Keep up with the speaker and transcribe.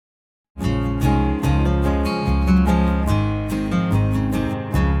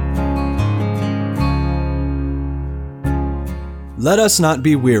Let us not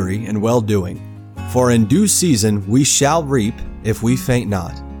be weary in well-doing, for in due season we shall reap if we faint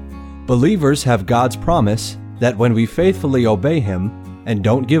not. Believers have God's promise that when we faithfully obey Him and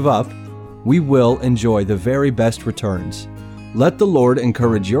don't give up, we will enjoy the very best returns. Let the Lord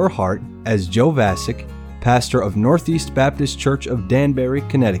encourage your heart as Joe Vasick, pastor of Northeast Baptist Church of Danbury,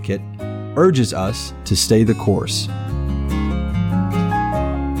 Connecticut, urges us to stay the course.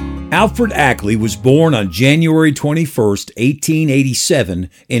 Alfred Ackley was born on January 21, 1887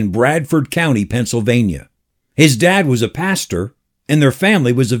 in Bradford County, Pennsylvania. His dad was a pastor, and their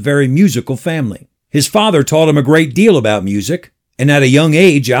family was a very musical family. His father taught him a great deal about music, and at a young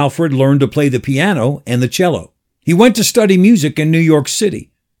age, Alfred learned to play the piano and the cello. He went to study music in New York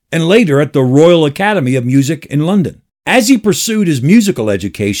City, and later at the Royal Academy of Music in London. As he pursued his musical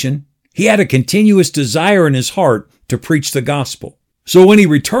education, he had a continuous desire in his heart to preach the gospel. So when he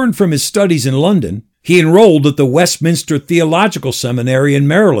returned from his studies in London, he enrolled at the Westminster Theological Seminary in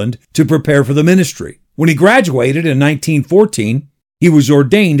Maryland to prepare for the ministry. When he graduated in 1914, he was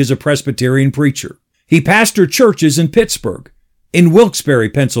ordained as a Presbyterian preacher. He pastored churches in Pittsburgh, in Wilkes-Barre,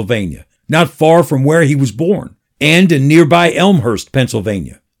 Pennsylvania, not far from where he was born, and in nearby Elmhurst,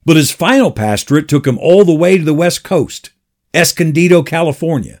 Pennsylvania. But his final pastorate took him all the way to the West Coast, Escondido,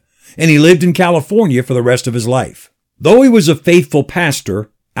 California, and he lived in California for the rest of his life. Though he was a faithful pastor,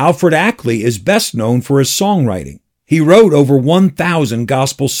 Alfred Ackley is best known for his songwriting. He wrote over 1,000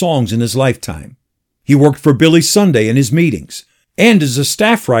 gospel songs in his lifetime. He worked for Billy Sunday in his meetings, and as a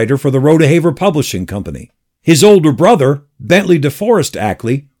staff writer for the Rodehaver Publishing Company. His older brother, Bentley DeForest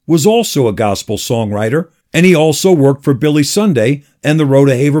Ackley, was also a gospel songwriter, and he also worked for Billy Sunday and the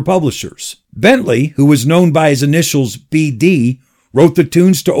Rodehaver Publishers. Bentley, who was known by his initials BD, wrote the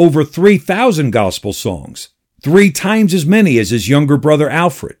tunes to over 3,000 gospel songs, 3 times as many as his younger brother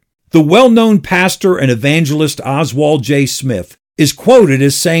Alfred. The well-known pastor and evangelist Oswald J. Smith is quoted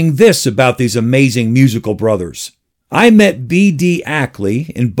as saying this about these amazing musical brothers. I met B.D.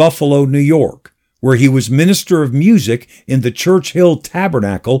 Ackley in Buffalo, New York, where he was minister of music in the Church Hill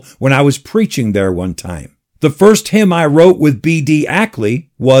Tabernacle when I was preaching there one time. The first hymn I wrote with B.D.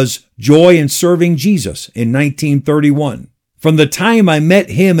 Ackley was Joy in Serving Jesus in 1931. From the time I met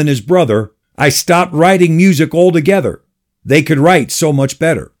him and his brother, I stopped writing music altogether. They could write so much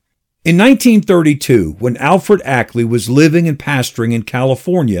better. In 1932, when Alfred Ackley was living and pastoring in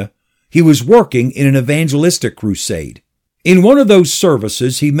California, he was working in an evangelistic crusade. In one of those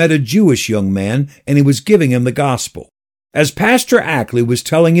services, he met a Jewish young man, and he was giving him the gospel. As Pastor Ackley was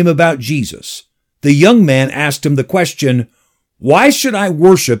telling him about Jesus, the young man asked him the question, "Why should I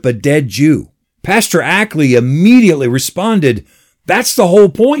worship a dead Jew?" Pastor Ackley immediately responded, "That's the whole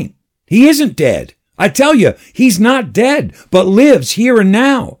point. He isn't dead. I tell you, he's not dead, but lives here and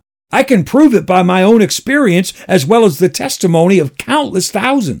now. I can prove it by my own experience as well as the testimony of countless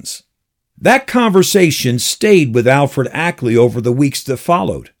thousands." That conversation stayed with Alfred Ackley over the weeks that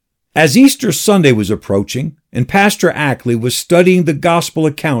followed. As Easter Sunday was approaching, and Pastor Ackley was studying the gospel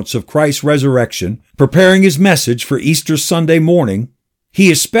accounts of Christ's resurrection, preparing his message for Easter Sunday morning, he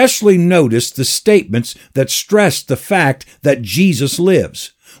especially noticed the statements that stressed the fact that Jesus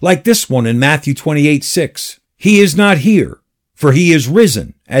lives, like this one in Matthew 28:6. He is not here, for he is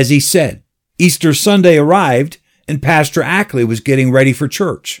risen, as he said. Easter Sunday arrived, and Pastor Ackley was getting ready for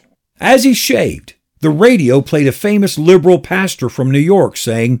church. As he shaved, the radio played a famous liberal pastor from New York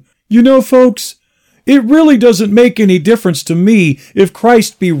saying, "You know, folks, it really doesn't make any difference to me if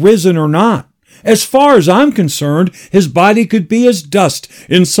Christ be risen or not. As far as I'm concerned, his body could be as dust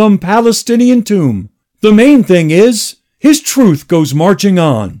in some Palestinian tomb. The main thing is, his truth goes marching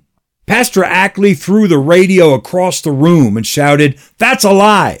on." Pastor Ackley threw the radio across the room and shouted, "That's a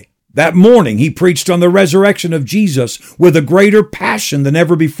lie!" That morning, he preached on the resurrection of Jesus with a greater passion than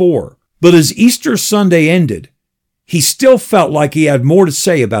ever before. But as Easter Sunday ended, he still felt like he had more to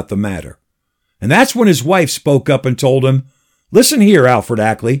say about the matter. And that's when his wife spoke up and told him, "Listen here, Alfred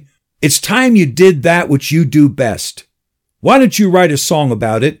Ackley, it's time you did that which you do best. Why don't you write a song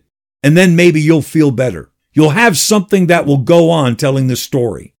about it, and then maybe you'll feel better. You'll have something that will go on telling the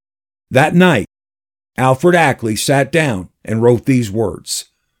story." That night, Alfred Ackley sat down and wrote these words.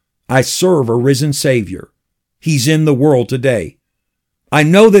 "I serve a risen Savior. He's in the world today. I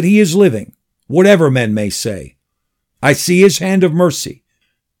know that he is living, whatever men may say. I see his hand of mercy.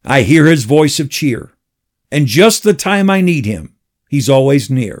 I hear his voice of cheer. And just the time I need him, he's always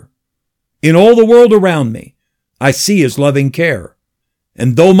near. In all the world around me, I see his loving care.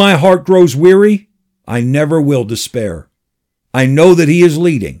 And though my heart grows weary, I never will despair. I know that he is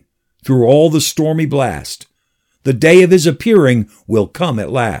leading through all the stormy blast. The day of his appearing will come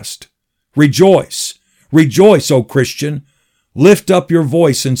at last. Rejoice, rejoice, O Christian, Lift up your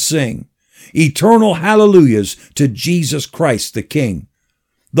voice and sing eternal hallelujahs to Jesus Christ the King,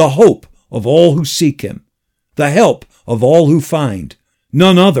 the hope of all who seek him, the help of all who find.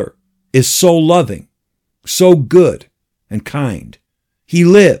 None other is so loving, so good and kind. He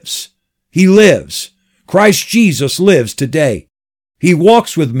lives. He lives. Christ Jesus lives today. He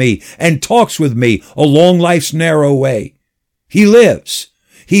walks with me and talks with me along life's narrow way. He lives.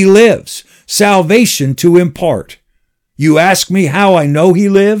 He lives. Salvation to impart. You ask me how I know he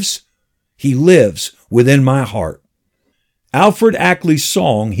lives? He lives within my heart. Alfred Ackley's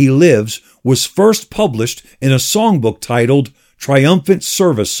song, He Lives, was first published in a songbook titled Triumphant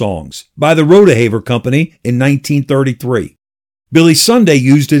Service Songs by the Rodehaver Company in 1933. Billy Sunday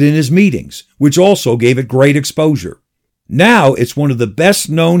used it in his meetings, which also gave it great exposure. Now it's one of the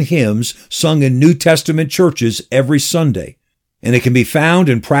best-known hymns sung in New Testament churches every Sunday, and it can be found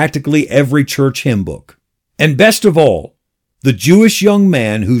in practically every church hymn book. And best of all, the Jewish young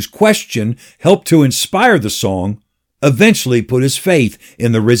man whose question helped to inspire the song eventually put his faith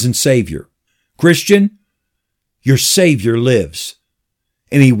in the risen Savior. Christian, your Savior lives,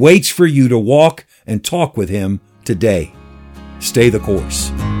 and he waits for you to walk and talk with him today. Stay the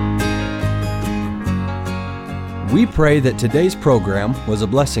course. We pray that today's program was a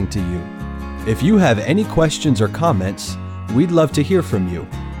blessing to you. If you have any questions or comments, we'd love to hear from you.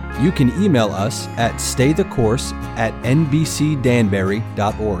 You can email us at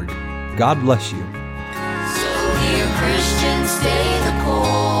staythecourse@nbcdanbury.org. God bless you. So dear Christian, stay the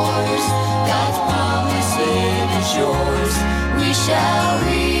course. God's promise, it is yours. We shall